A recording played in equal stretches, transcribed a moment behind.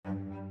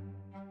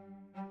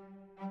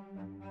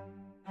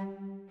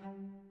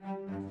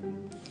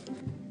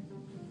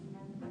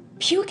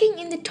puking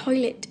in the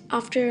toilet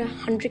after a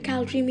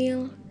 100-calorie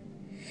meal,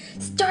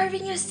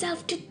 starving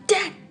yourself to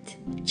death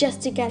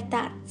just to get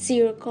that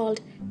cereal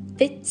called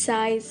fit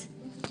size,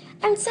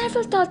 and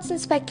several thoughts and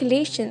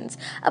speculations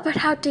about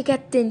how to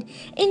get thin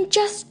in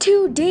just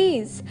 2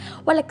 days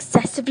while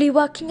excessively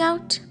working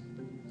out.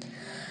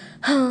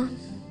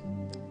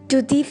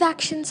 Do these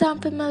actions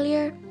sound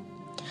familiar?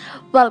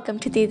 Welcome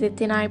to the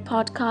Aaditya Nair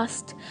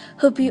podcast.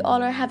 Hope you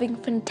all are having a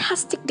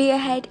fantastic day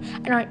ahead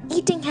and are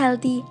eating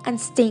healthy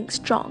and staying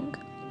strong.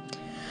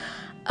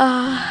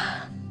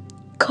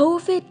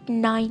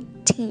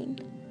 COVID-19.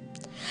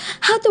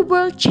 How the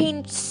world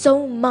changed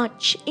so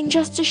much in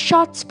just a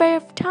short spare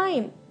of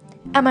time.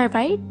 Am I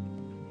right?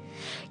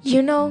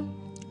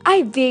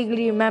 I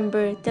vaguely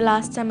remember the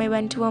last time I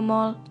went to a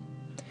mall.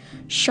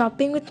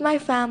 Shopping with my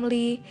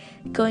family,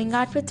 going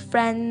out with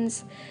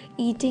friends,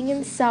 eating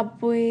in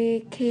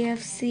Subway,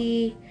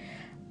 KFC,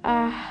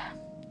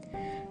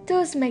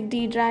 those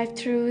McD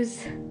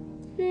drive-thrus.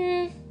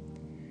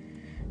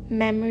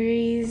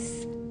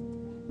 Memories.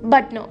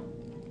 But no,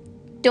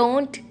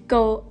 don't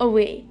go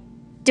away.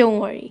 Don't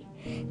worry.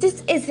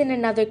 This isn't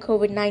another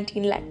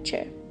COVID-19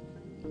 lecture.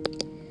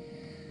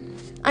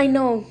 I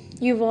know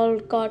you've all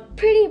got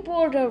pretty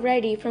bored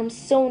already from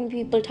so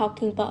many people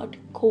talking about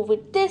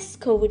COVID this,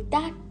 COVID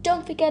that.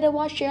 Don't forget to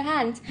wash your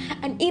hands.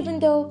 And even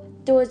though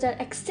those are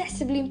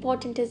excessively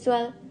important as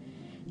well,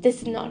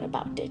 this is not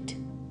about it.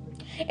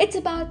 It's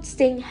about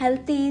staying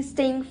healthy,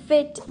 staying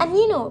fit, and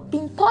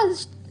being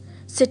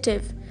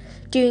positive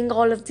during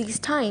all of these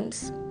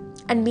times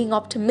and being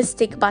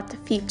optimistic about the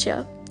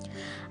future.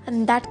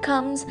 And that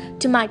comes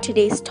to my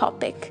today's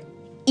topic,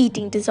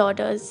 eating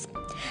disorders.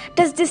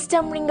 Does this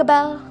term ring a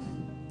bell?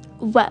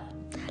 Well,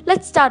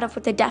 let's start off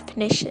with a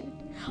definition.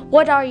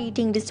 What are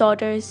eating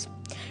disorders?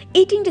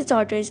 Eating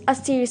disorders are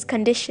serious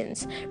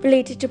conditions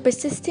related to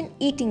persistent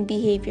eating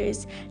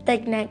behaviors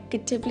that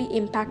negatively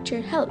impact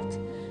your health,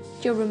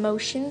 your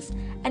emotions,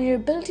 and your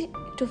ability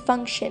to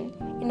function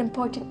in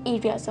important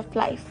areas of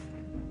life.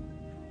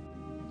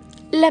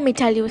 Let me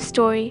tell you a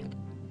story.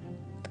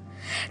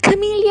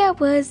 Camellia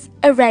was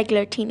a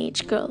regular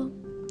teenage girl.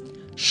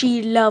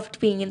 She loved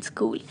being in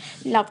school,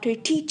 loved her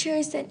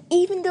teachers, and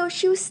even though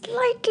she was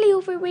slightly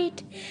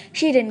overweight,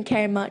 she didn't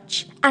care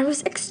much and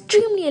was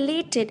extremely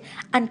elated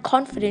and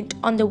confident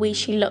on the way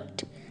she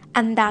looked.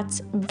 And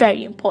that's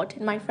very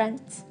important, my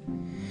friends.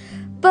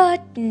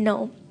 But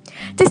no,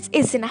 this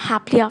isn't a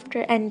happily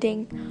after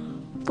ending.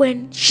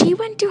 When she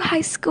went to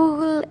high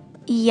school,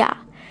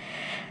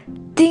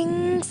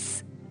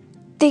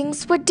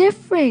 things were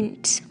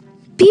different.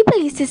 People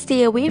used to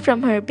stay away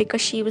from her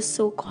because she was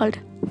so-called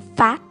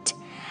fat,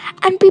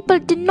 and people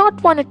did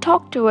not want to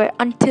talk to her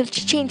until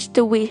she changed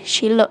the way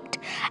she looked,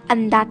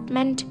 and that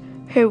meant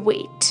her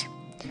weight.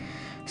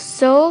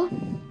 So,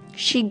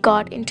 she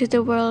got into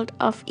the world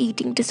of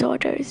eating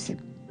disorders.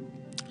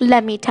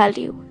 Let me tell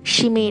you,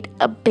 she made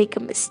a big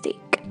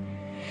mistake.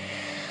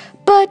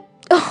 But,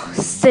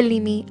 silly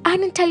me, I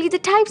didn't tell you the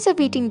types of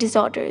eating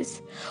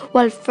disorders.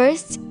 Well,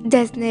 first,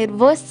 there's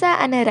nervosa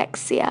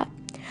anorexia,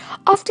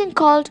 often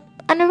called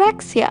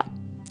anorexia,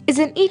 is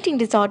an eating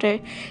disorder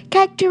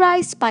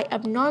characterized by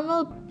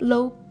abnormal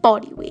low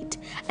body weight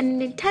and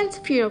an intense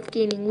fear of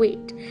gaining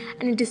weight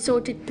and a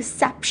distorted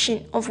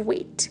perception of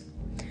weight.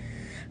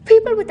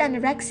 People with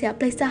anorexia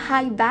place a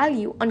high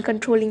value on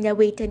controlling their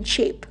weight and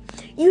shape,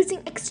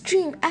 using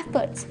extreme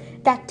efforts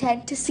that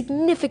tend to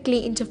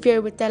significantly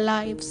interfere with their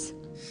lives.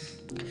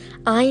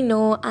 I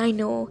know.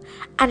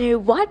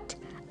 And what?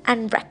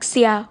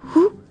 Anorexia?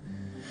 Who?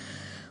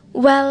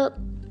 Well,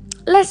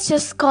 let's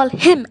just call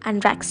him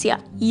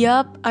anorexia.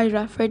 Yup, I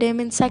referred him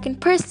in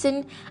second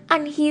person,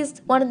 and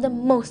he's one of the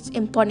most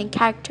important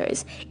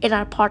characters in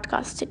our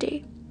podcast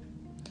today.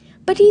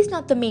 But he's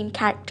not the main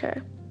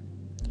character.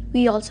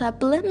 We also have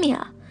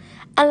bulimia,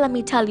 and let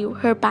me tell you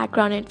her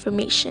background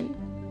information.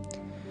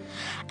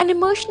 An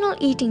emotional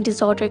eating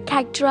disorder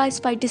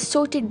characterized by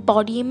distorted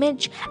body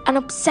image and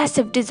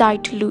obsessive desire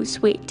to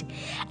lose weight,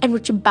 and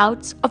which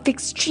bouts of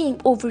extreme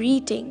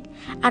overeating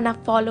and are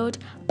followed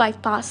by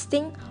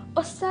fasting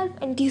or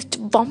self-induced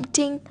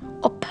vomiting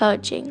or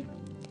purging.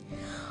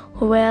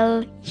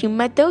 Well, you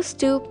met those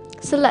two,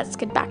 so let's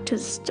get back to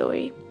the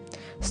story.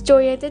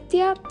 Story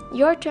Aaditya,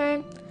 your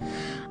turn.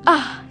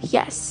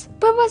 Yes,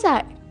 where was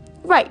I?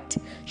 Right,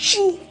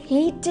 she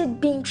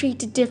hated being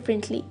treated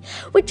differently.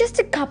 With just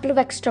a couple of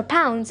extra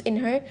pounds in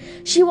her,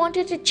 she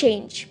wanted to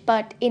change,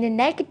 but in a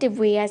negative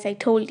way, as I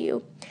told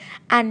you.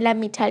 And let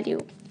me tell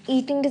you,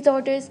 eating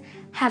disorders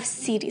have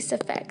serious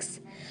effects.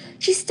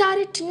 She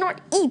started to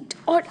not eat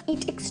or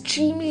eat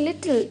extremely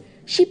little.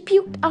 She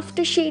puked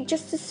after she ate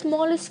just the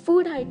smallest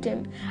food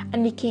item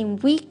and became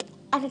weak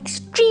and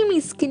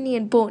extremely skinny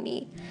and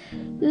bony.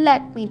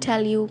 Let me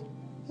tell you,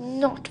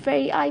 not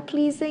very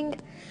eye-pleasing.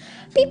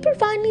 People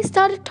finally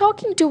started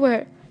talking to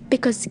her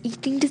because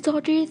eating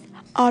disorders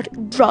are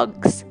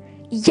drugs.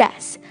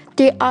 Yes,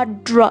 they are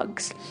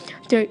drugs.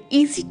 They're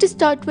easy to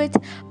start with,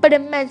 but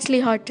immensely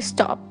hard to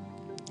stop.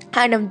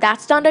 And if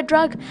that's not a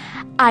drug,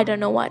 I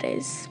don't know what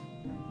is.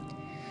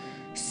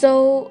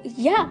 So,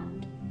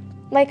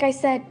 Like I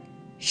said,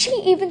 she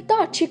even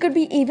thought she could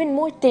be even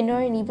more thinner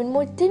and even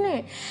more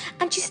thinner.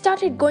 And she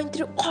started going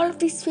through all of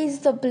these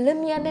phases of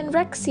bulimia and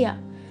anorexia.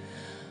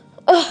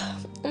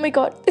 Oh my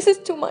god, this is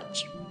too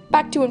much.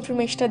 Back to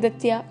information,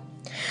 Aditya.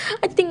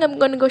 I think I'm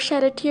gonna go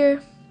shed a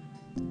tear.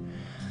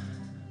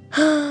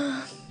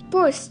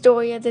 Poor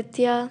story,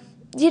 Aditya.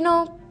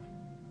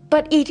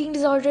 But eating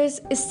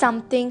disorders is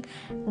something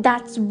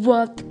that's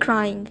worth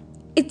crying.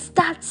 It's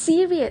that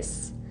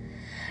serious.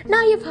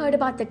 Now you've heard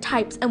about the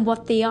types and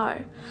what they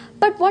are.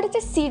 But what are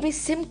the serious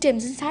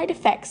symptoms and side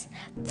effects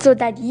so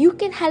that you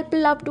can help a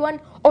loved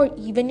one or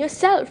even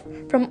yourself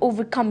from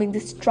overcoming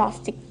this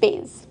drastic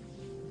phase?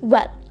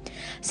 Well,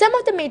 some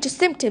of the major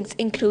symptoms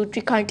include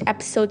recurrent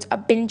episodes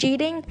of binge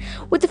eating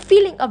with a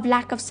feeling of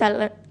lack of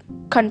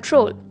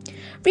self-control,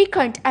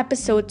 recurrent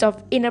episodes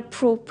of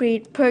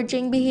inappropriate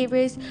purging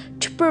behaviors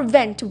to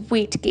prevent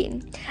weight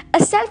gain,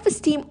 a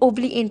self-esteem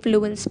overly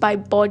influenced by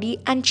body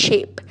and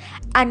shape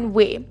and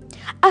weight,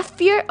 a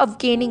fear of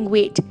gaining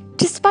weight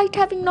despite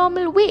having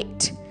normal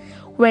weight,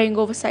 wearing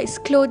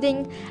oversized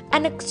clothing,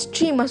 an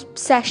extreme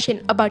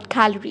obsession about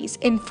calories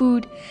in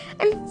food,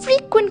 and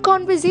frequent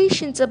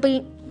conversations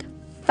about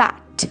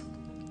fat.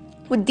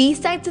 With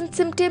these signs and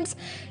symptoms,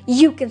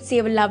 you can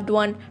save a loved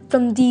one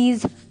from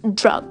these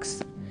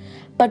drugs.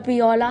 But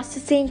we all ask the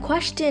same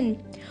question.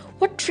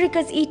 What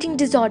triggers eating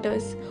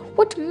disorders?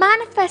 What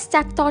manifests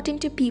that thought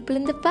into people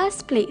in the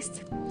first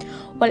place?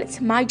 Well,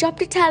 it's my job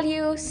to tell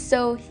you,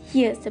 so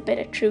here's the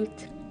bitter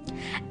truth.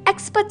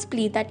 Experts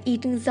believe that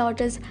eating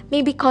disorders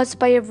may be caused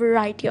by a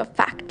variety of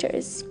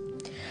factors.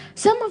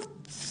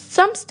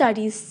 Some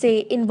studies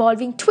say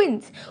involving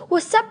twins who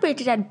were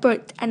separated at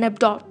birth and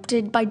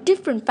adopted by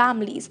different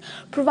families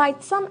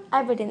provide some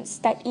evidence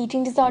that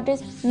eating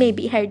disorders may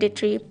be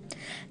hereditary.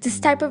 This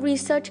type of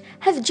research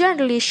has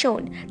generally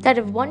shown that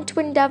if one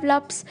twin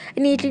develops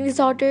an eating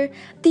disorder,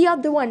 the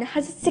other one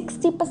has a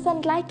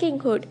 60%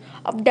 likelihood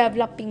of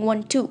developing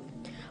one too.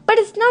 But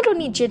it's not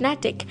only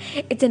genetic,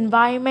 it's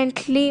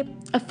environmentally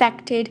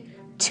affected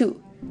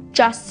too.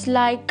 Just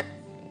like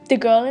the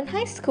girl in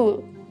high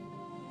school.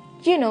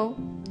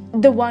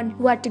 The one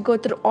who had to go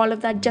through all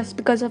of that just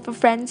because of her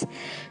friends.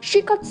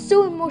 She got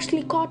so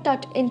emotionally caught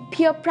up in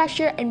peer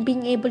pressure and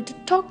being able to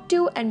talk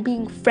to and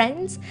being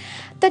friends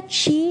that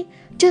she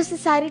just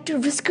decided to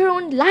risk her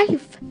own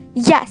life.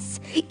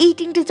 Yes,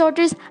 eating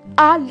disorders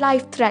are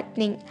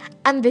life-threatening,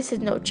 and this is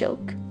no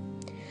joke.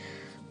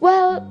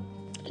 Well,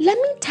 let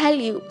me tell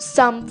you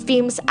some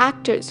famous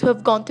actors who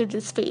have gone through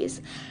this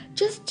phase,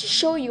 just to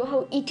show you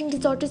how eating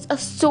disorders are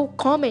so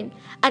common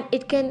and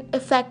it can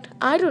affect,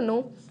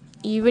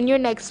 even your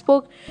next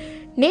book,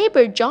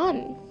 neighbor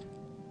John.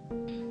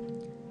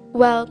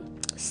 Well,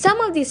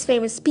 some of these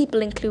famous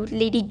people include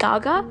Lady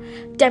Gaga,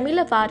 Demi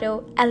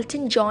Lovato,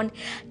 Elton John,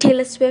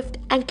 Taylor Swift,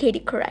 and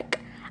Katie Couric.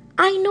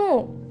 I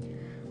know,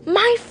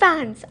 my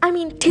fans,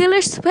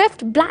 Taylor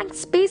Swift, blank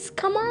space,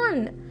 come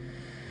on.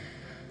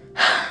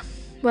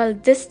 Well,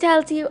 this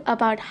tells you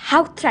about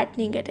how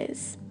threatening it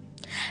is.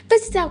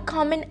 This is how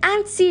common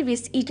and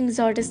serious eating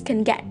disorders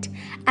can get,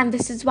 and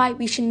this is why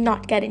we should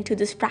not get into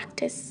this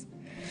practice.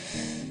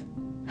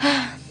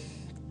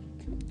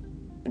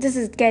 This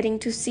is getting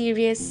too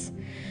serious.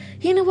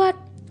 You know what?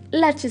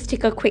 Let's just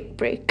take a quick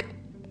break.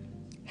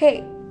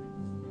 Hey,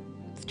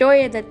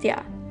 story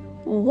Aditya.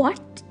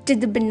 What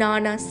did the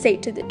banana say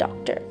to the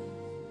doctor?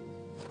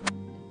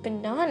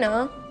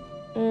 Banana?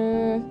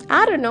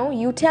 I don't know.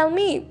 You tell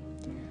me.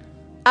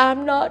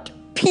 I'm not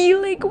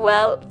peeling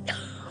well.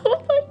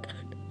 Oh my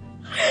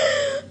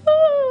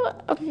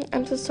god.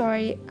 I'm so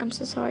sorry. I'm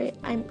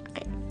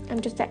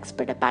just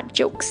expert at bad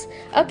jokes.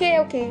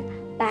 Okay.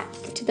 Back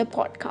to the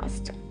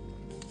podcast.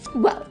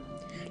 Well,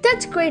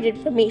 that's great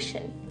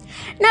information.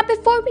 Now,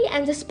 before we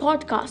end this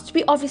podcast,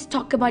 we always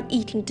talk about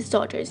eating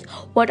disorders.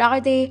 What are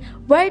they,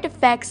 where it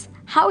affects,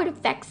 how it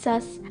affects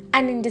us,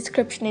 and in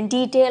description in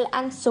detail,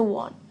 and so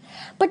on.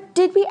 But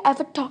did we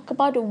ever talk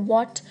about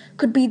what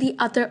could be the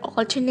other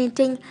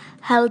alternating,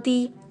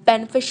 healthy,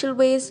 beneficial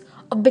ways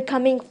of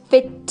becoming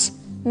fit,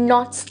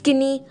 not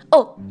skinny?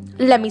 Oh,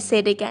 let me say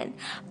it again.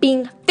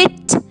 Being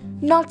fit,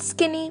 not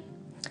skinny.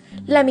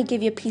 Let me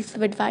give you a piece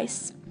of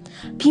advice.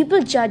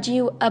 People judge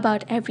you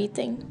about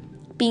everything.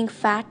 Being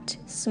fat,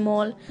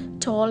 small,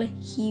 tall,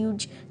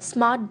 huge,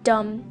 smart,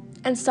 dumb,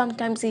 and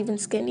sometimes even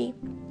skinny.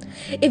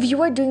 If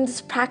you are doing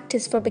this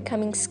practice for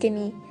becoming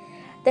skinny,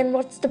 then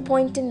what's the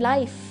point in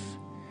life?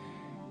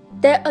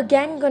 They're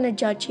again gonna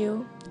judge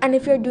you. And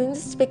if you're doing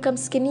this to become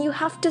skinny, you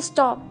have to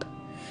stop.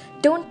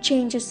 Don't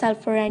change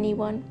yourself for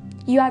anyone.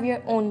 You have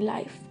your own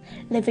life.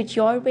 Live it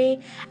your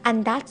way,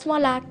 and that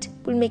small act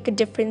will make a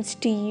difference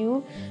to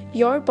you,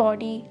 your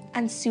body,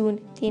 and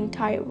soon the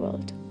entire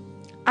world.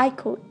 I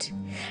quote,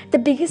 "The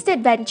biggest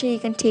adventure you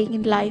can take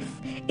in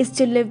life is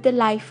to live the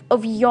life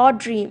of your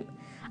dream."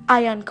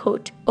 I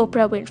unquote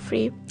Oprah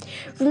Winfrey.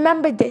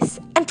 Remember this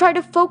and try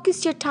to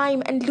focus your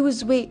time and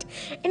lose weight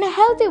in a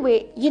healthy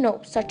way,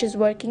 such as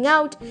working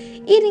out,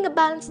 eating a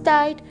balanced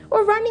diet,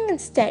 or running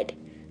instead.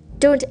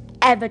 Don't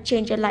ever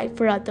change your life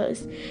for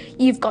others.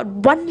 You've got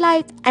one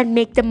life and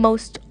make the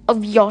most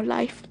of your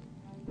life.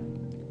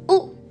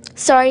 Oh,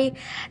 sorry,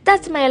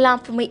 that's my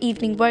alarm for my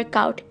evening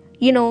workout.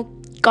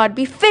 Gotta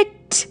be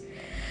fit.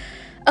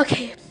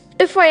 Okay,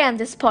 before I end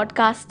this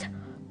podcast,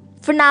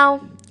 for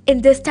now,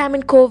 in this time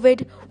in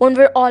COVID, when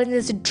we're all in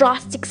this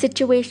drastic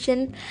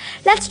situation,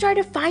 let's try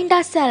to find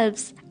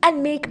ourselves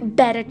and make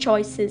better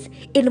choices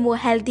in a more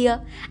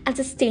healthier and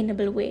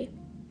sustainable way.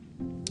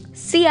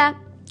 See ya.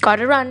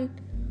 Gotta run.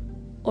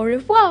 Au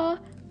revoir.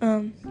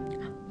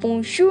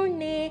 Bonjour.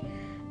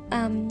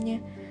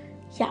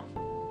 Yeah,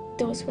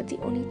 those were the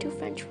only two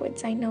French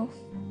words I know.